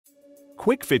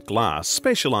QuickFit Glass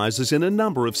specialises in a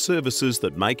number of services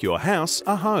that make your house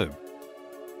a home.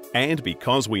 And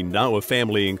because we know a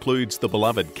family includes the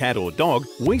beloved cat or dog,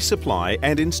 we supply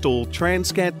and install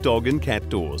Transcat dog and cat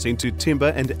doors into timber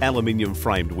and aluminium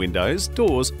framed windows,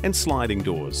 doors and sliding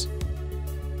doors.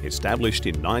 Established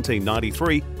in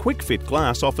 1993, QuickFit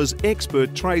Glass offers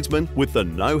expert tradesmen with the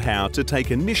know-how to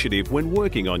take initiative when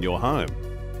working on your home.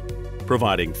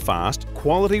 Providing fast,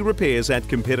 quality repairs at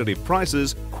competitive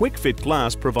prices, QuickFit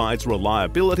Glass provides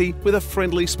reliability with a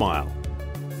friendly smile.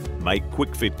 Make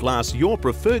QuickFit Glass your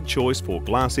preferred choice for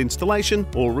glass installation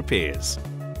or repairs.